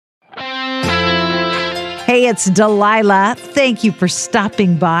Hey, it's Delilah. Thank you for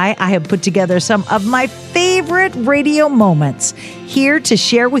stopping by. I have put together some of my favorite radio moments here to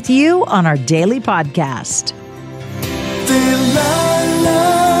share with you on our daily podcast.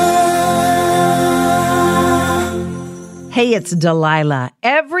 Hey, it's Delilah.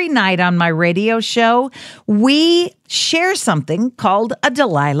 Every night on my radio show, we share something called a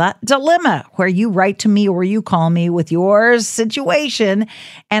Delilah Dilemma, where you write to me or you call me with your situation,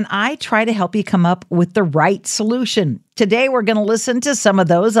 and I try to help you come up with the right solution. Today, we're going to listen to some of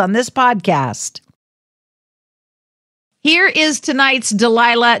those on this podcast. Here is tonight's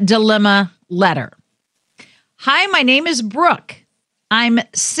Delilah Dilemma letter. Hi, my name is Brooke. I'm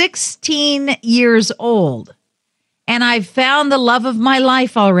 16 years old. And I've found the love of my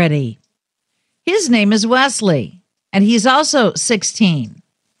life already. His name is Wesley, and he's also 16.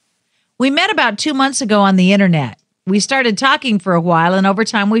 We met about 2 months ago on the internet. We started talking for a while, and over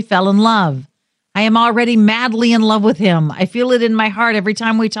time we fell in love. I am already madly in love with him. I feel it in my heart every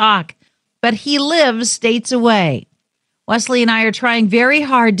time we talk. But he lives states away. Wesley and I are trying very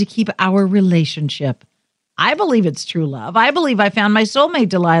hard to keep our relationship. I believe it's true love. I believe I found my soulmate,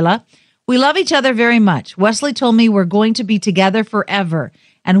 Delilah. We love each other very much. Wesley told me we're going to be together forever.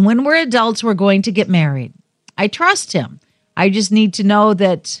 And when we're adults, we're going to get married. I trust him. I just need to know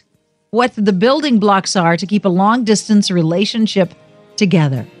that what the building blocks are to keep a long-distance relationship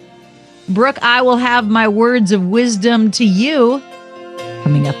together. Brooke, I will have my words of wisdom to you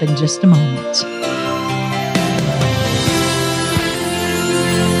coming up in just a moment.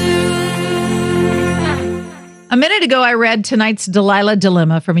 A minute ago, I read tonight's Delilah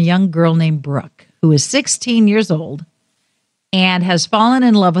Dilemma from a young girl named Brooke, who is 16 years old and has fallen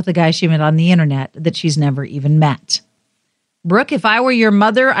in love with a guy she met on the internet that she's never even met. Brooke, if I were your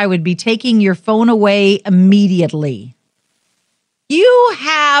mother, I would be taking your phone away immediately. You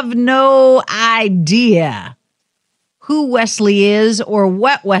have no idea who Wesley is or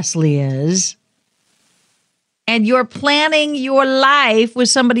what Wesley is, and you're planning your life with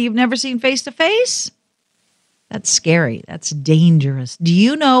somebody you've never seen face to face? That's scary. That's dangerous. Do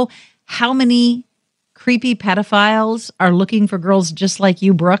you know how many creepy pedophiles are looking for girls just like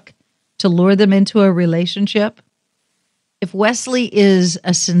you, Brooke, to lure them into a relationship? If Wesley is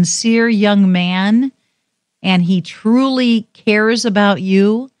a sincere young man and he truly cares about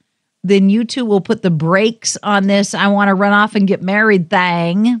you, then you two will put the brakes on this I want to run off and get married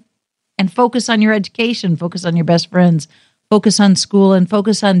thing and focus on your education, focus on your best friends, focus on school, and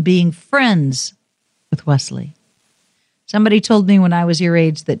focus on being friends with Wesley. Somebody told me when I was your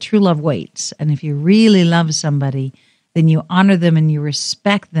age that true love waits. And if you really love somebody, then you honor them and you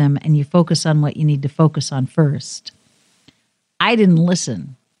respect them and you focus on what you need to focus on first. I didn't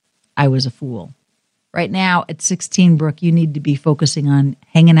listen. I was a fool. Right now at 16, Brooke, you need to be focusing on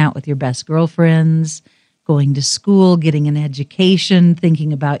hanging out with your best girlfriends, going to school, getting an education,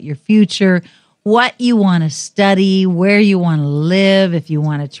 thinking about your future, what you want to study, where you want to live, if you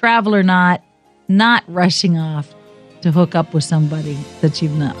want to travel or not rushing off to hook up with somebody that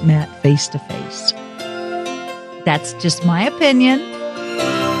you've not met face to face. That's just my opinion.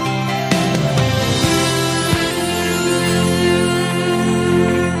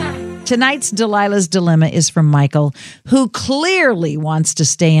 Tonight's Delilah's Dilemma is from Michael, who clearly wants to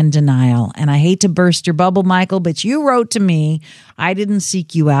stay in denial. And I hate to burst your bubble, Michael, but you wrote to me. I didn't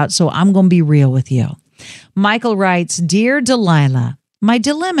seek you out, so I'm going to be real with you. Michael writes, Dear Delilah, my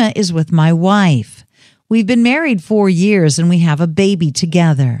dilemma is with my wife. We've been married 4 years and we have a baby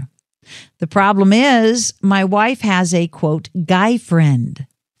together. The problem is my wife has a, quote, guy friend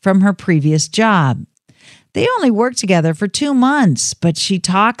from her previous job. They only work together for 2 months, but she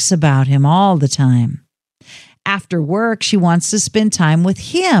talks about him all the time. After work, she wants to spend time with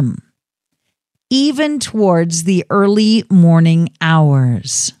him, even towards the early morning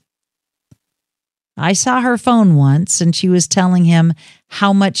hours. I saw her phone once and she was telling him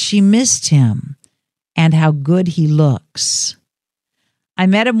how much she missed him and how good he looks. I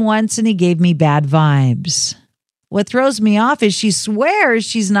met him once and he gave me bad vibes. What throws me off is she swears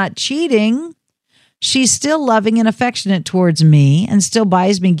she's not cheating. She's still loving and affectionate towards me and still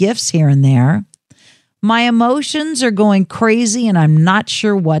buys me gifts here and there. My emotions are going crazy and I'm not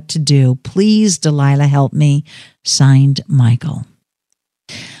sure what to do. Please, Delilah, help me. Signed, Michael.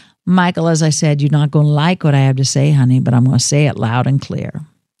 Michael, as I said, you're not going to like what I have to say, honey, but I'm going to say it loud and clear.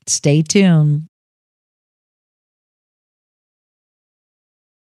 Stay tuned.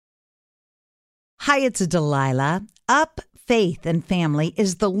 Hi, it's Delilah. Up Faith and Family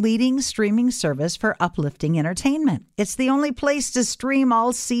is the leading streaming service for uplifting entertainment. It's the only place to stream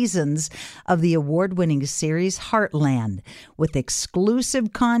all seasons of the award-winning series Heartland with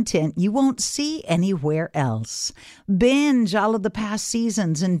exclusive content you won't see anywhere else. Binge all of the past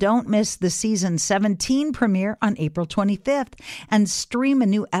seasons and don't miss the season 17 premiere on April 25th and stream a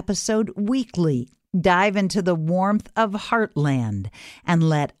new episode weekly. Dive into the warmth of Heartland and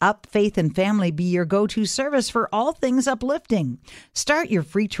let Up Faith and Family be your go-to service for all things uplifting. Start your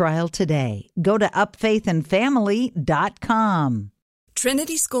free trial today. Go to upfaithandfamily.com.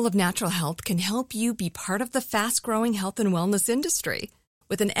 Trinity School of Natural Health can help you be part of the fast-growing health and wellness industry.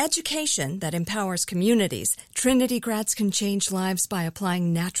 With an education that empowers communities, Trinity grads can change lives by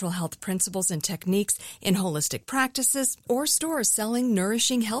applying natural health principles and techniques in holistic practices or stores selling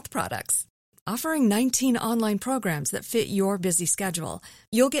nourishing health products. Offering 19 online programs that fit your busy schedule,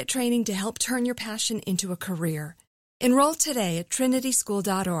 you'll get training to help turn your passion into a career. Enroll today at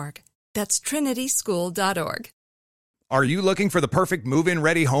trinityschool.org. That's trinityschool.org. Are you looking for the perfect move-in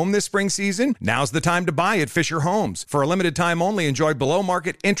ready home this spring season? Now's the time to buy at Fisher Homes. For a limited time only, enjoy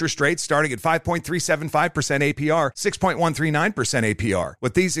below-market interest rates starting at 5.375% APR, 6.139% APR.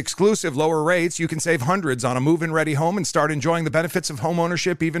 With these exclusive lower rates, you can save hundreds on a move-in ready home and start enjoying the benefits of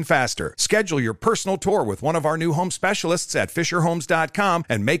homeownership even faster. Schedule your personal tour with one of our new home specialists at FisherHomes.com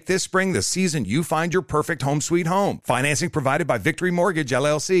and make this spring the season you find your perfect home sweet home. Financing provided by Victory Mortgage,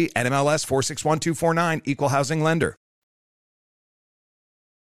 LLC, NMLS 461249, Equal Housing Lender.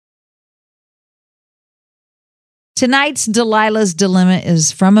 Tonight's Delilah's Dilemma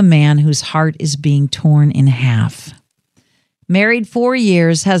is from a man whose heart is being torn in half. Married 4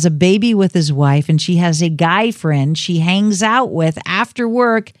 years, has a baby with his wife, and she has a guy friend she hangs out with after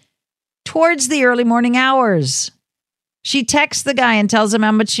work towards the early morning hours. She texts the guy and tells him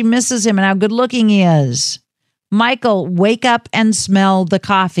how much she misses him and how good looking he is. Michael, wake up and smell the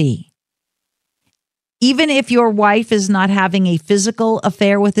coffee. Even if your wife is not having a physical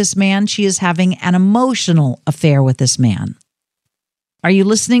affair with this man, she is having an emotional affair with this man. Are you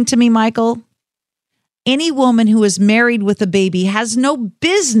listening to me, Michael? Any woman who is married with a baby has no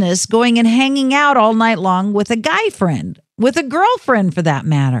business going and hanging out all night long with a guy friend, with a girlfriend for that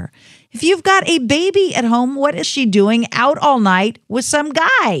matter. If you've got a baby at home, what is she doing out all night with some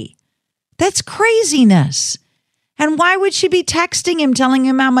guy? That's craziness. And why would she be texting him, telling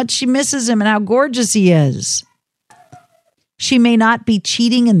him how much she misses him and how gorgeous he is? She may not be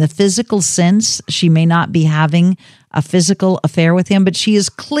cheating in the physical sense. She may not be having a physical affair with him, but she is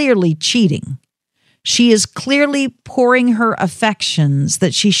clearly cheating. She is clearly pouring her affections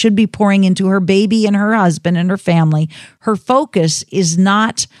that she should be pouring into her baby and her husband and her family. Her focus is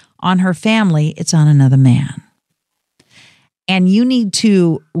not on her family, it's on another man. And you need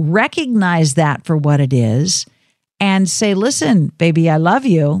to recognize that for what it is and say, listen, baby, I love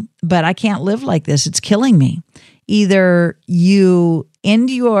you, but I can't live like this. It's killing me. Either you end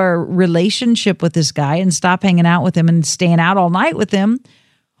your relationship with this guy and stop hanging out with him and staying out all night with him,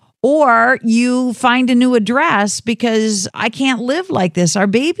 or you find a new address because I can't live like this. Our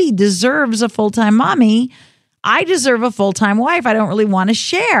baby deserves a full-time mommy. I deserve a full-time wife. I don't really want to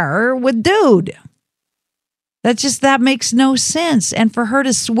share with dude. That makes no sense. And for her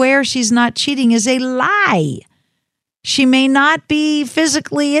to swear she's not cheating is a lie. She may not be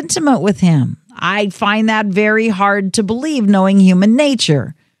physically intimate with him. I find that very hard to believe, knowing human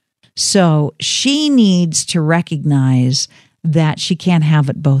nature. So she needs to recognize that she can't have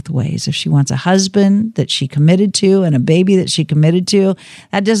it both ways. If she wants a husband that she committed to and a baby that she committed to,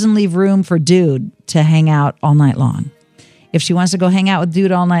 that doesn't leave room for dude to hang out all night long. If she wants to go hang out with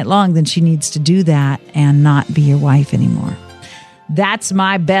dude all night long, then she needs to do that and not be your wife anymore. That's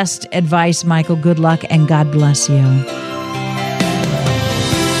my best advice, Michael. Good luck and God bless you.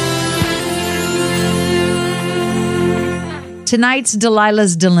 Tonight's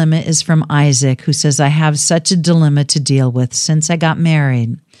Delilah's Dilemma is from Isaac, who says, I have such a dilemma to deal with since I got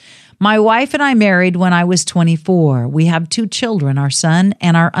married. My wife and I married when I was 24. We have 2 children, our son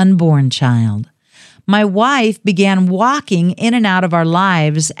and our unborn child. My wife began walking in and out of our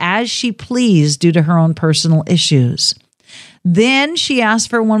lives as she pleased due to her own personal issues. Then she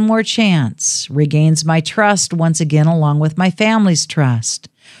asked for one more chance, regains my trust once again along with my family's trust.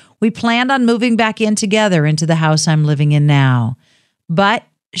 We planned on moving back in together into the house I'm living in now. But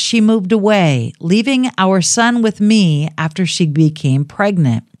she moved away, leaving our son with me after she became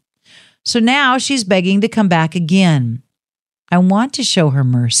pregnant. So now she's begging to come back again. I want to show her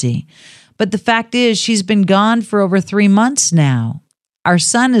mercy, but the fact is she's been gone for over 3 months now. Our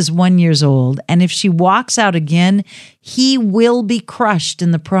son is 1 year old, and if she walks out again, he will be crushed in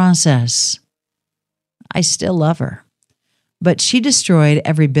the process. I still love her. but she destroyed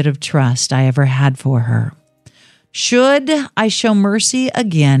every bit of trust I ever had for her. Should I show mercy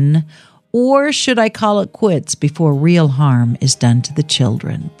again, or should I call it quits before real harm is done to the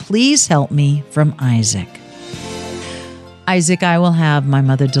children? Please help me, from Isaac. Isaac, I will have my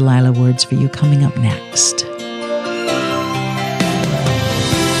mother Delilah words for you coming up next.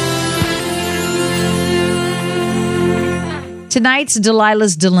 Tonight's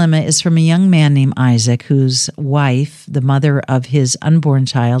Delilah's Dilemma is from a young man named Isaac, whose wife, the mother of his unborn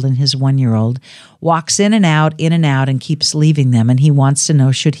child and his 1-year-old, walks in and out, and keeps leaving them. And he wants to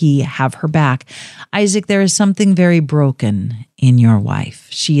know, should he have her back? Isaac, there is something very broken in your wife.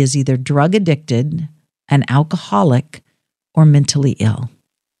 She is either drug addicted, an alcoholic, or mentally ill.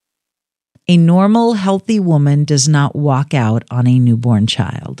 A normal, healthy woman does not walk out on a newborn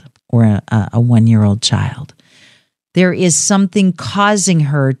child or a 1-year-old child. There is something causing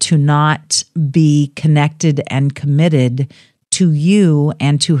her to not be connected and committed to you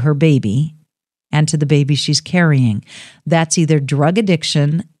and to her baby and to the baby she's carrying. That's either drug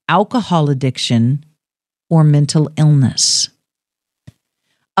addiction, alcohol addiction, or mental illness.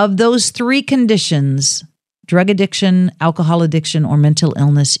 Of those 3 conditions, drug addiction, alcohol addiction, or mental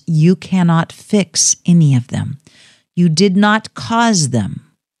illness, you cannot fix any of them. You did not cause them.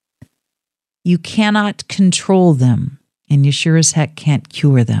 You cannot control them, and you sure as heck can't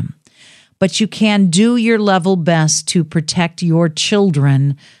cure them. But you can do your level best to protect your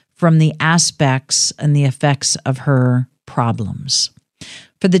children from the aspects and the effects of her problems.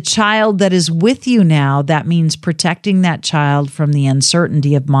 For the child that is with you now, that means protecting that child from the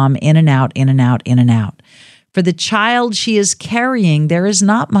uncertainty of mom in and out, in and out, in and out. For the child she is carrying, there is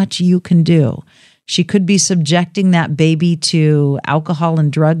not much you can do. She could be subjecting that baby to alcohol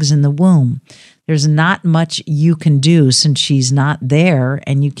and drugs in the womb. There's not much you can do since she's not there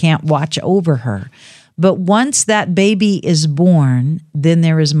and you can't watch over her. But once that baby is born, then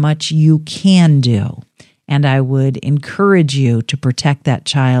there is much you can do. And I would encourage you to protect that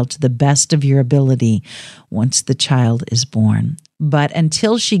child to the best of your ability once the child is born. But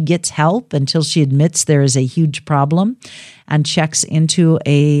until she gets help, until she admits there is a huge problem and checks into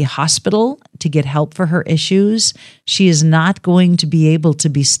a hospital to get help for her issues, she is not going to be able to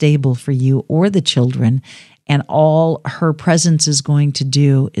be stable for you or the children. And all her presence is going to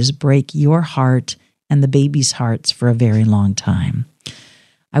do is break your heart and the baby's hearts for a very long time.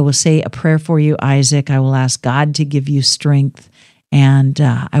 I will say a prayer for you, Isaac. I will ask God to give you strength, and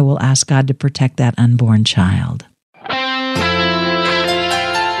I will ask God to protect that unborn child.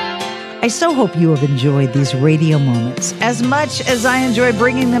 I so hope you have enjoyed these radio moments as much as I enjoy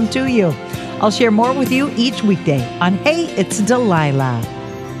bringing them to you. I'll share more with you each weekday on Hey, It's Delilah.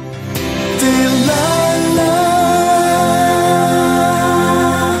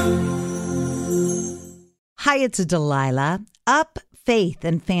 Hi, it's Delilah. Up Faith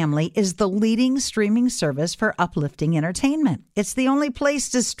and Family is the leading streaming service for uplifting entertainment. It's the only place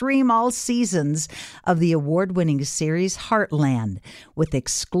to stream all seasons of the award-winning series Heartland, with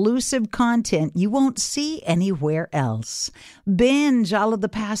exclusive content you won't see anywhere else. Binge all of the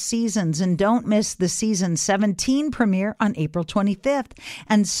past seasons and don't miss the season 17 premiere on April 25th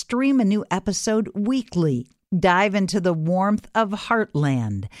and stream a new episode weekly. Dive into the warmth of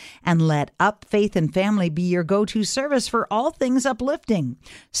Heartland and let Up Faith and Family be your go-to service for all things uplifting.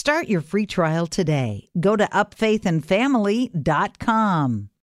 Start your free trial today. Go to upfaithandfamily.com.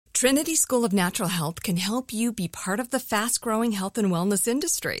 Trinity School of Natural Health can help you be part of the fast-growing health and wellness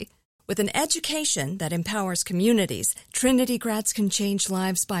industry. With an education that empowers communities, Trinity grads can change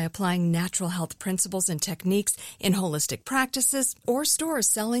lives by applying natural health principles and techniques in holistic practices or stores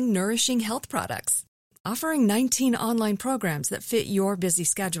selling nourishing health products. Offering 19 online programs that fit your busy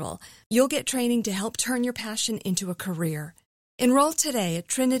schedule, you'll get training to help turn your passion into a career. Enroll today at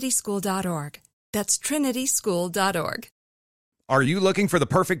trinityschool.org. That's trinityschool.org. Are you looking for the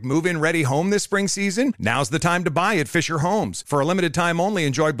perfect move-in ready home this spring season? Now's the time to buy at Fisher Homes. For a limited time only,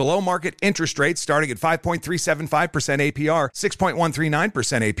 enjoy below-market interest rates starting at 5.375% APR,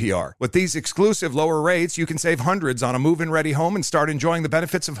 6.139% APR. With these exclusive lower rates, you can save hundreds on a move-in ready home and start enjoying the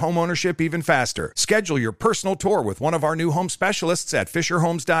benefits of homeownership even faster. Schedule your personal tour with one of our new home specialists at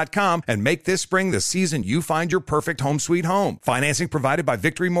FisherHomes.com and make this spring the season you find your perfect home sweet home. Financing provided by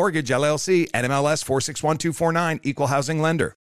Victory Mortgage, LLC, NMLS 461249, Equal Housing Lender.